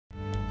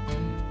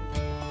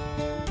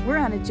We're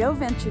on a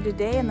JoVenture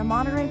today in the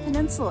Monterey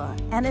Peninsula,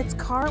 and it's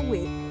car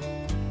week.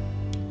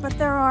 But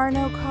there are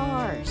no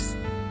cars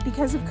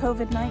because of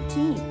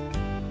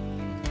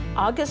COVID-19.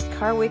 August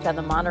Car Week on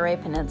the Monterey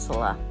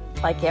Peninsula,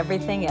 like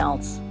everything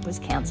else, was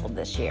canceled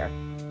this year.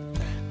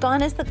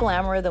 Gone is the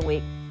glamour of the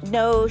week.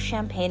 No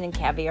champagne and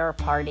caviar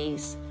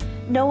parties,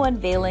 no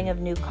unveiling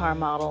of new car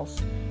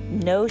models,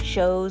 no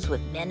shows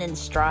with men in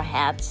straw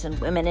hats and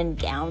women in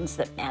gowns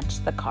that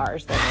match the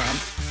cars they're in.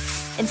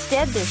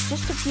 Instead, there's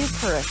just a few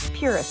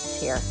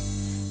purists here.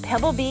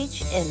 Pebble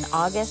Beach in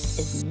August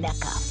is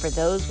mecca for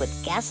those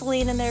with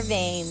gasoline in their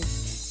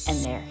veins,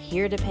 and they're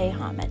here to pay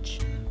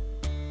homage.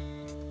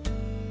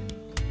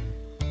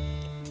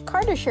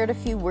 Carter shared a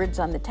few words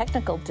on the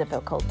technical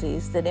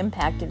difficulties that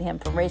impacted him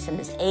from racing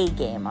his A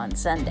game on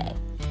Sunday.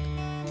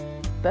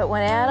 But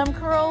when Adam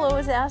Carolla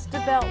was asked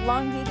about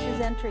Long Beach's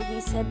entry, he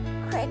said,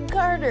 "Craig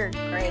Carter,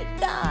 great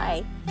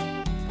guy.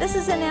 This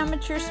is an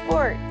amateur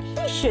sport.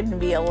 He shouldn't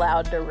be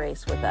allowed to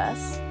race with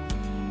us."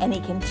 And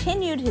he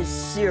continued his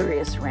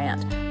serious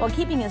rant while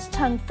keeping his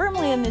tongue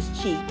firmly in his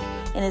cheek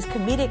in his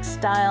comedic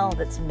style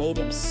that's made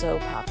him so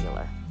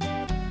popular.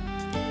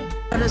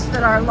 Noticed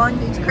that our Long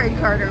Beach Craig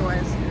Carter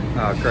was.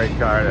 Oh, Craig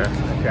Carter,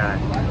 okay.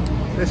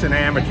 This is an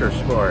amateur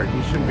sport.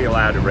 You shouldn't be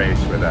allowed to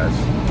race with us.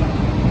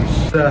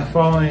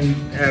 Following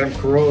Adam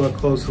Carolla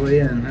closely,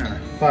 and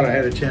thought I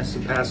had a chance to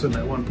pass him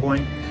at one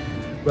point,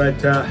 but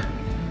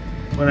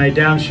when I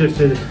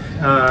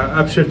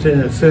upshifted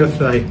in the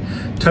fifth, I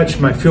touched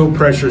my fuel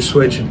pressure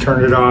switch and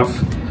turned it off.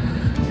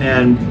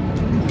 And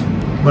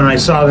when I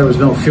saw there was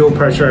no fuel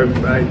pressure,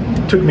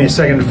 it took me a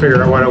second to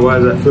figure out what it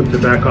was. I flipped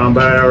it back on,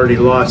 but I already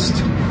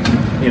lost,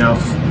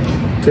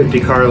 50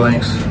 car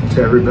lengths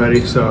to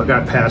everybody, so I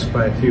got passed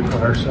by a few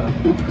cars. So.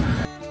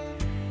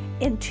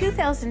 In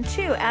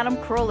 2002, Adam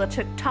Carolla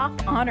took top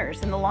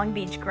honors in the Long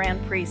Beach Grand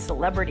Prix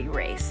celebrity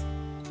race.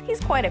 He's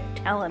quite a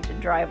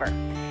talented driver.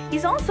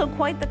 He's also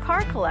quite the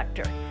car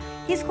collector.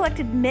 He's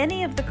collected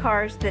many of the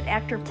cars that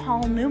actor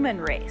Paul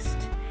Newman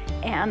raced.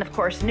 And of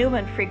course,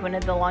 Newman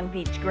frequented the Long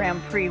Beach Grand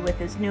Prix with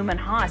his Newman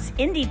Haas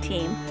Indy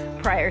team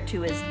prior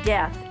to his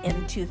death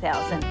in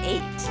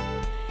 2008.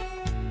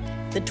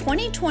 The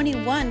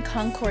 2021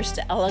 Concours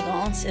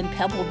d'Elegance in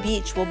Pebble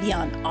Beach will be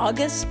on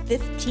August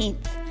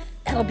 15th.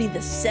 That'll be the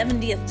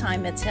 70th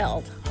time it's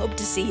held. Hope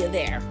to see you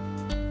there.